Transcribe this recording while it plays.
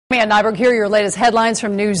Ann Nyberg, here are your latest headlines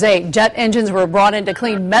from News 8. Jet engines were brought in to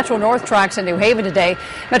clean Metro North tracks in New Haven today.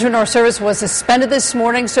 Metro North service was suspended this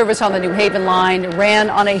morning. Service on the New Haven line ran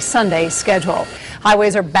on a Sunday schedule.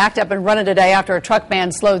 Highways are backed up and running today after a truck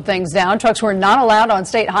ban slowed things down. Trucks were not allowed on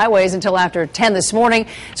state highways until after 10 this morning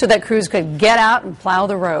so that crews could get out and plow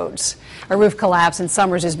the roads. A roof collapse in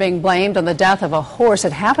Summers is being blamed on the death of a horse.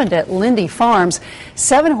 It happened at Lindy Farms.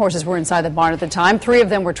 7 horses were inside the barn at the time. 3 of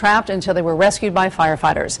them were trapped until they were rescued by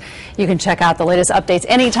firefighters. You can check out the latest updates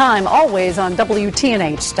anytime, always on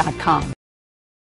WTNH.com.